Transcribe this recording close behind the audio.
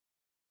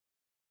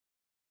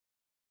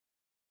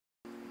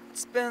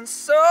It's been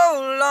so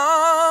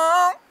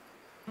long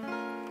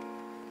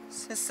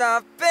since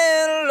I've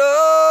been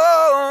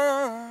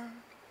alone.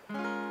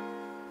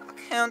 I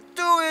can't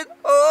do it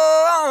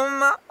all on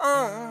my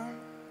own.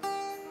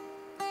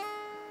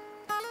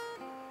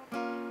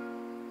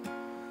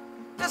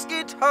 This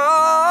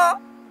guitar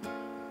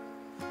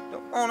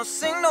don't wanna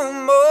sing no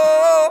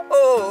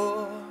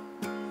more.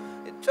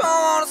 It don't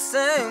wanna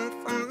sing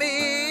for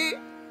me.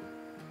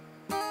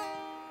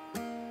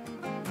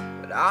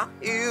 But I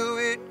hear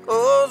it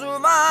goes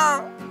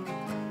around.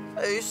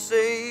 They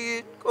say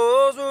it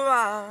goes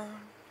around.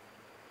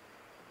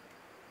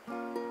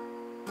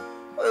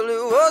 Well,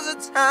 it was a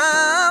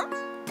time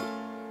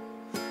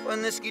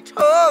when this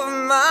guitar of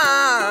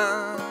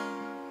mine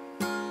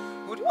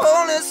would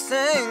only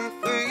sing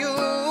for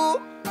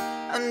you,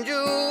 and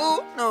you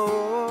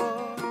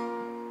know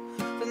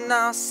that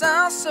now I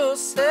sound so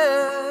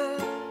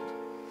sad,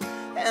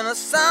 and I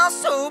sound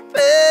so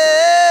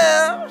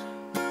bad.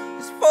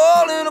 It's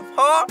falling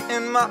apart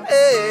in my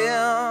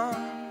hands.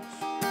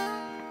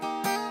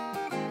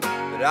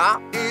 But I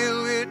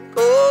hear it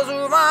goes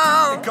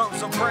around. It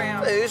goes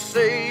around. They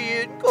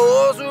say it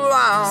goes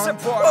around.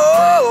 Poorta.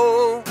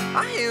 Oh,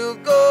 I hear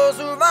it goes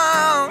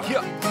around.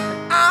 Yeah.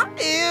 I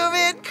hear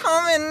it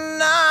coming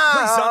now.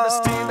 Please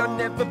understand, I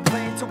never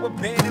planned to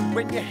abandon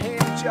when you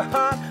handed your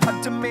heart.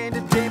 I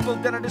demanded devil,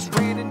 then I just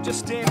ran and just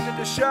stamped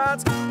into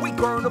shots. We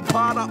grown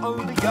apart, our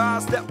only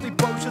odds that we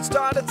both should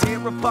start to tear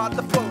apart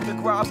the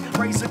photographs,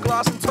 raise a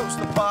glass and toast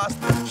the past.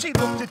 She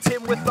looked at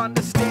him with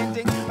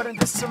understanding, but in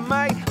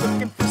dismay,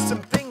 looking for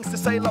some things to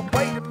say like,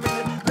 wait a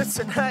minute,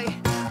 listen, hey,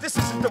 this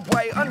isn't the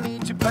way I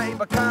need you,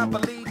 babe. I can't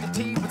believe that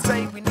he would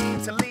say we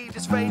need to leave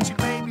this fate. You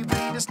maybe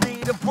we just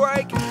need a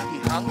break. He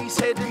hung his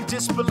head in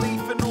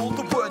disbelief in all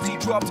the words he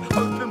dropped,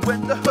 hoping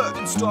when the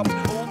hurting stopped,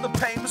 all the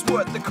pain was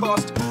worth the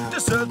cost.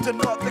 Deserved or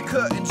not, the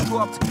curtains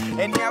dropped,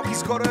 and now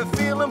he's got her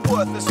feeling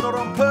worthless, not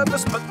on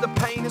purpose, but the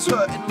pain is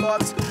hurting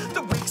lots.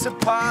 The weeks have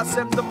passed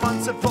and the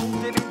months have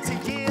folded into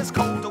years.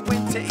 Colder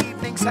winter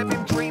evenings have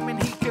him dreaming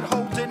he could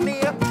hold her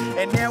near,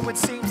 and now it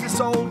seems this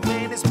old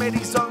man has met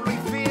his only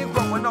fear,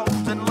 growing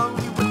old and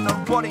lonely with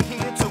nobody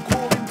here to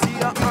call him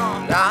dear.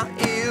 I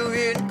hear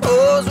it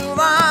goes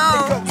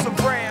around. It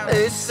goes around.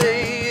 They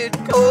say it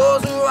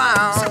goes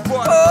around. So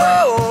what?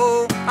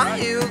 Oh, I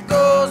hear it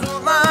goes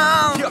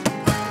around. Yeah.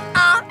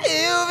 I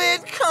hear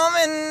it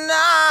coming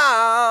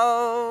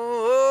now.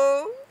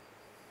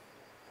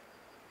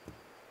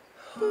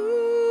 Ooh,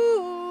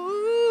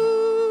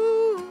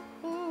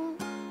 ooh,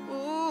 ooh,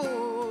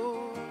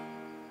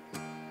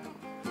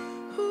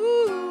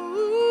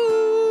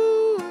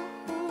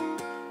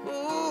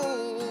 ooh.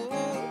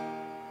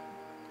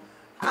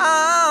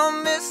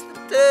 I miss the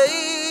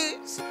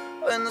days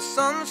when the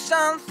sun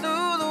shines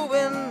through the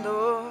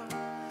window,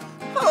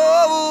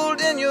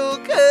 holding your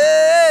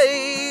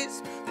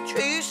gaze. The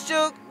trees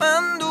shook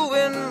when the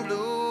wind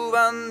blew,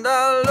 and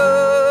our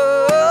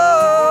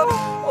love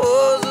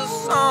was a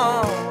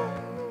song.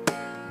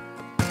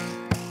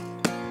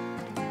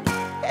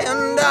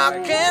 And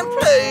I can't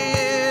play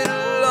it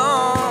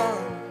alone,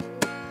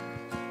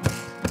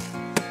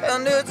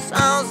 and it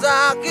sounds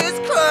like it's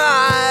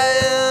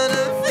crying.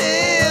 It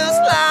feels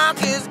like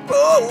it's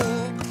broke.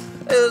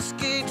 This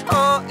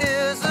guitar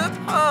is a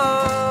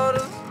part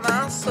of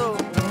my soul.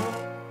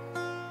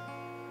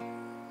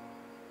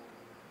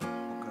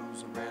 What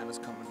goes around is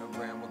coming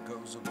around. What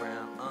goes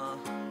around,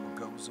 what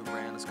goes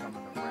around is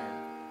coming around.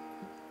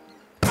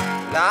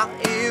 I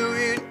hear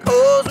it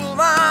goes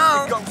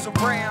around. It goes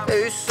around.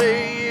 They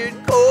say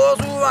it goes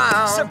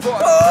around. So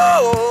what?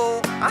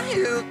 Oh, I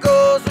hear it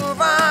goes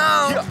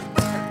around. Yeah.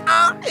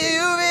 I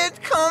hear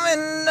it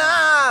coming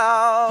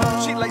now.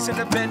 She lays in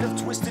a bed of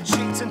twisted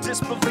sheets and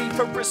disbelief.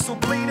 Her wrists will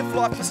bleed if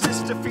life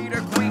persists to feed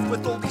her grief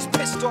with all these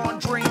pissed on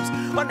dreams.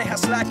 I know how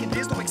slack it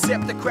is to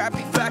accept the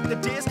crappy fact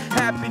that is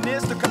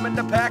happiness to come in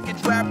the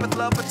package wrapped with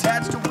love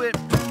attached to it.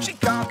 She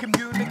can't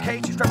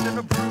communicate, she's trapped in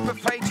a groove of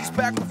fate. She's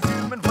back with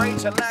human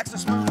rage, her lacks a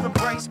smooth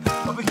embrace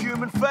of a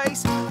human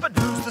face. But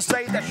who's to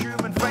say that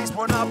human face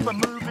won't up and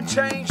move and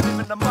change?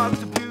 Living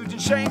amongst abuse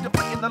and shame,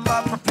 depleting the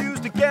love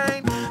refused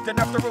again. Then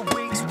after a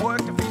week's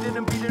work, defeated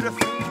and beaten her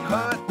feet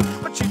hurt.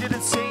 But she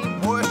didn't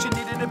seem worse, she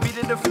needed a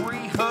beating to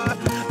free her.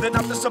 Then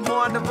after some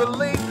minor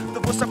relief, the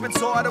voice up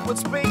inside her would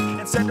speak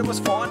and said it was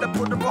fine to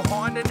put her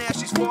behind, and now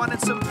she's finding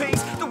some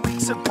peace. The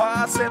weeks have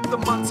passed and the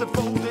months have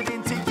folded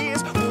into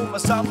years. Warmer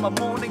summer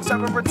mornings,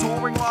 summer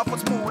adoring life,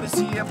 what's more is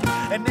here.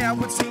 And now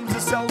it seems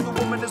as though the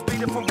woman has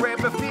been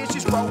forever fear.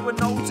 She's growing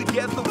old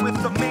together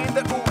with the man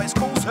that always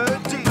calls her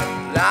dear.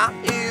 I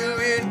hear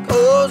it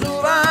goes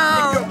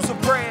around. It goes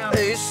around.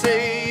 They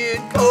say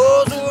it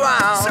goes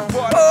around. So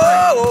what?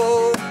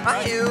 Oh,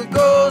 I hear it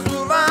goes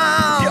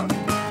around. Yeah.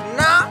 And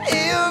I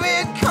hear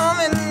it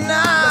coming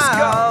now.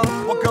 Let's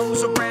go. What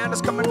goes around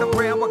is coming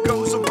around. What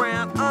goes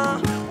around,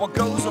 what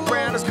goes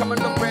around is coming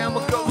around.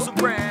 What goes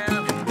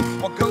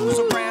around, what goes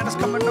around is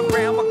coming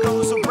around. What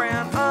goes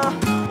around,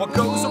 what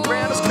goes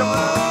around is coming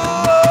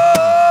around.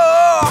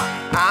 Oh,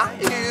 I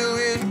hear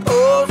it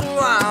goes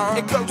around.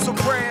 It goes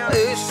around.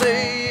 They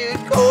say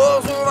it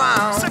goes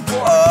around. So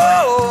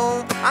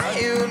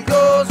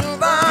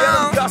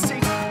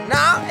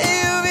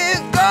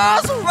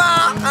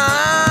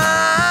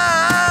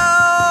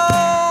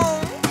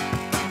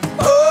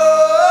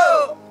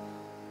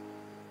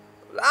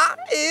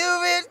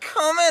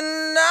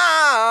coming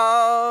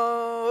now.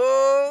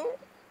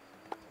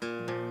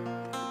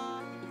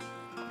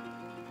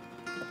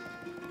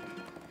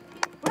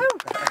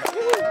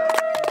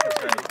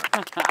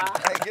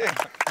 Thank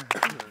you.